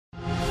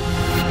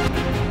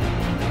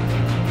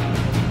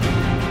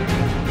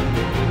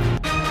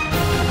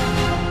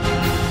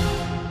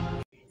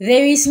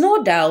There is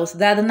no doubt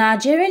that the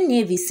Nigerian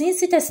Navy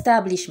since its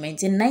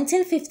establishment in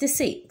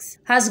 1956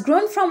 has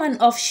grown from an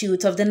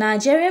offshoot of the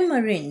Nigerian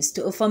Marines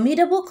to a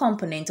formidable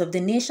component of the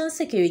nation's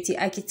security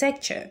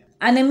architecture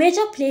and a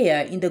major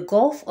player in the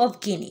Gulf of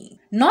Guinea.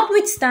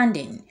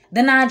 Notwithstanding,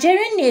 the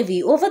Nigerian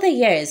Navy over the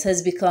years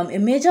has become a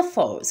major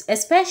force,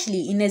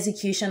 especially in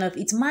execution of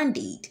its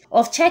mandate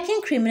of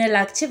checking criminal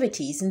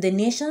activities in the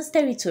nation's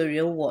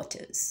territorial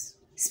waters.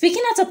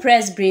 Speaking at a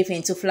press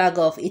briefing to flag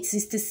off its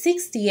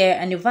 66th year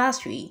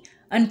anniversary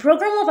and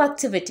program of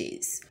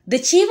activities, the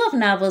Chief of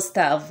Naval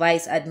Staff,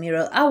 Vice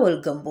Admiral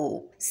Awwal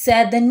Gambo,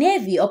 said the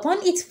Navy, upon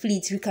its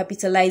fleet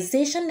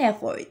recapitalization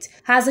effort,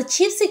 has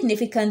achieved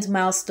significant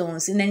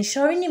milestones in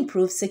ensuring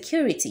improved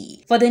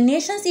security for the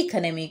nation's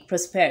economic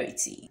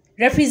prosperity.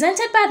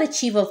 Represented by the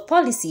Chief of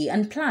Policy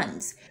and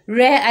Plans,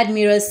 Rear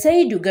Admiral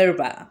Saidu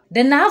Garba,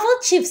 the Naval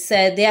Chief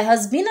said there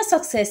has been a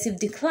successive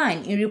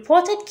decline in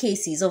reported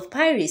cases of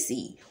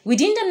piracy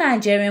within the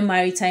Nigerian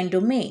maritime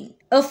domain,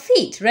 a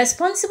feat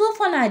responsible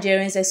for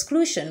Nigerians'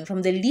 exclusion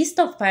from the list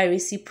of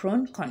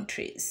piracy-prone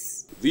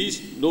countries.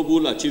 This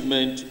noble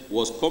achievement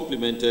was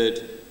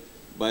complemented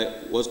by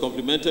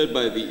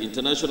the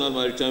International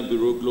Maritime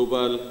Bureau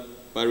Global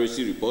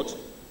Piracy Report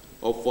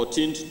of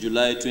 14th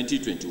July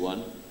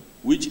 2021,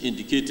 which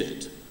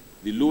indicated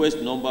the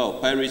lowest number of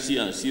piracy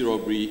and sea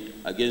robbery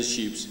against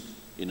ships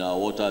in our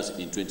waters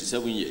in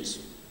 27 years.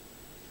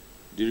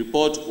 The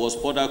report was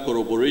further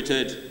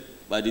corroborated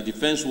by the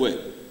Defense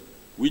Web,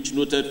 which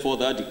noted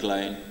further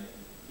decline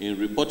in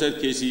reported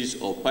cases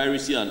of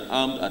piracy and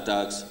armed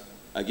attacks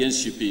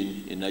against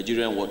shipping in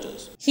Nigerian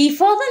waters. He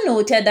further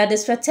noted that the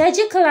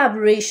strategic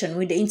collaboration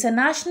with the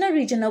international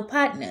regional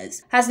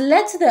partners has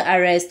led to the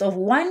arrest of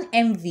one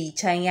MV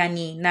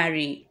Chayani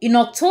Nari in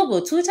October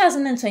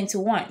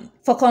 2021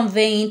 for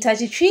conveying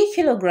 33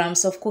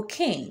 kilograms of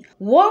cocaine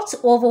worth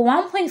over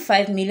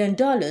 $1.5 million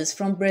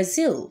from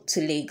Brazil to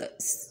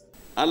Lagos.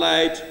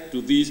 Allied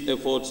to these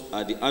efforts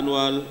are the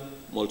annual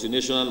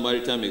multinational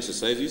maritime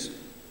exercises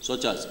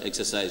such as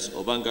Exercise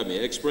Obangame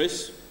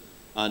Express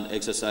and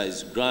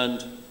Exercise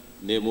Grand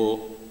Nemo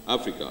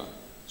Africa,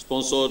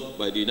 sponsored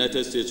by the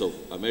United States of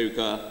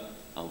America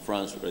and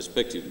France,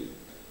 respectively.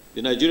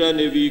 The Nigerian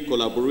Navy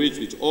collaborates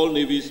with all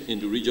navies in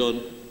the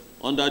region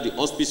under the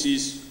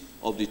auspices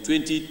of the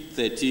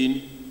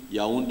 2013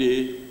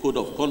 Yaoundé Code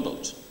of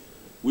Conduct,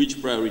 which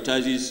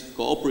prioritizes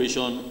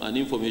cooperation and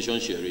information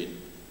sharing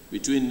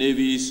between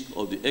navies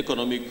of the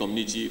Economic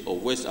Community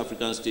of West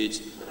African States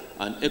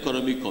and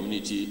Economic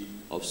Community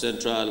of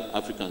Central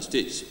African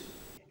States.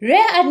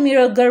 Rear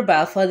Admiral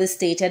Garba further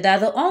stated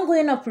that the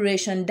ongoing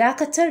Operation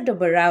Dakatar da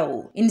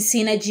Barao, in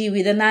synergy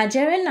with the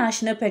Nigerian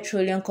National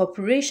Petroleum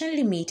Corporation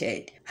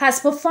Limited, has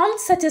performed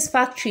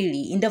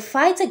satisfactorily in the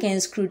fight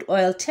against crude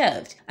oil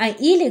theft and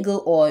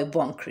illegal oil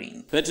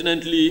bunkering.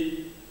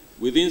 Pertinently,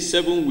 within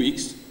 7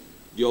 weeks,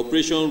 the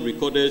operation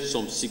recorded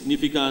some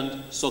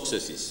significant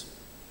successes,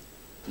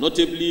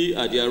 notably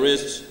at the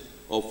arrest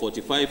of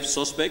 45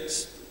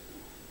 suspects,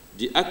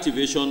 the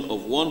activation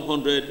of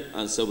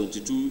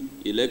 172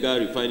 illegal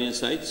refining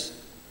sites,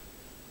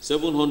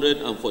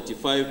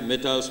 745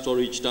 metal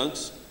storage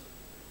tanks,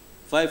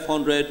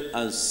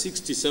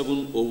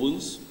 567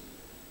 ovens,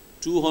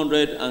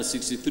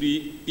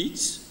 263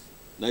 pits.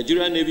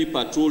 Nigerian Navy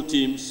patrol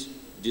teams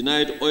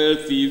denied oil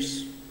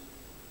thieves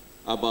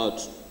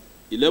about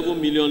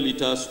 11 million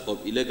liters of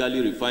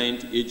illegally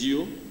refined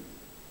AGO,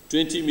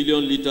 20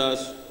 million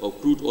liters of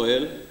crude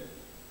oil,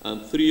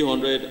 and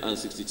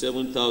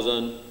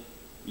 367,000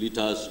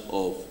 liters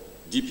of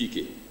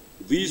DPK.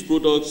 These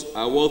products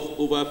are worth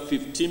over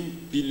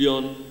 15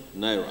 billion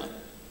naira.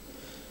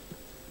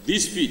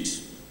 This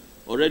feat,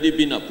 already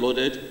been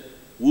applauded,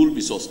 will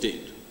be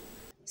sustained.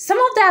 Some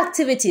of the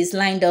activities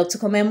lined up to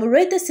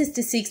commemorate the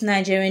 66th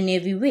Nigerian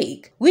Navy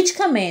Week, which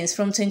commenced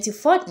from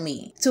 24th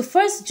May to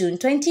 1st June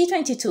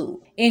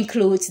 2022,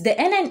 includes the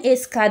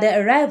NNA Cadre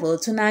arrival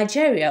to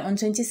Nigeria on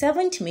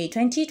 27th May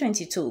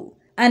 2022,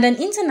 and an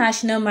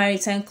International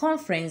Maritime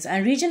Conference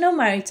and Regional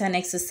Maritime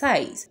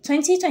Exercise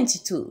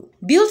 2022,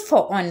 built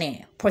for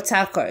honor, Port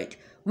Harcourt,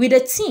 with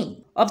a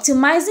theme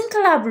optimizing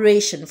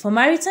collaboration for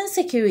maritime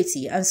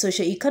security and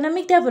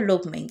socio-economic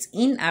development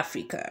in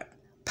Africa.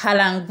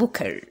 Palang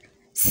Bukar,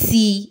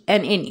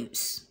 CNN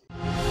News.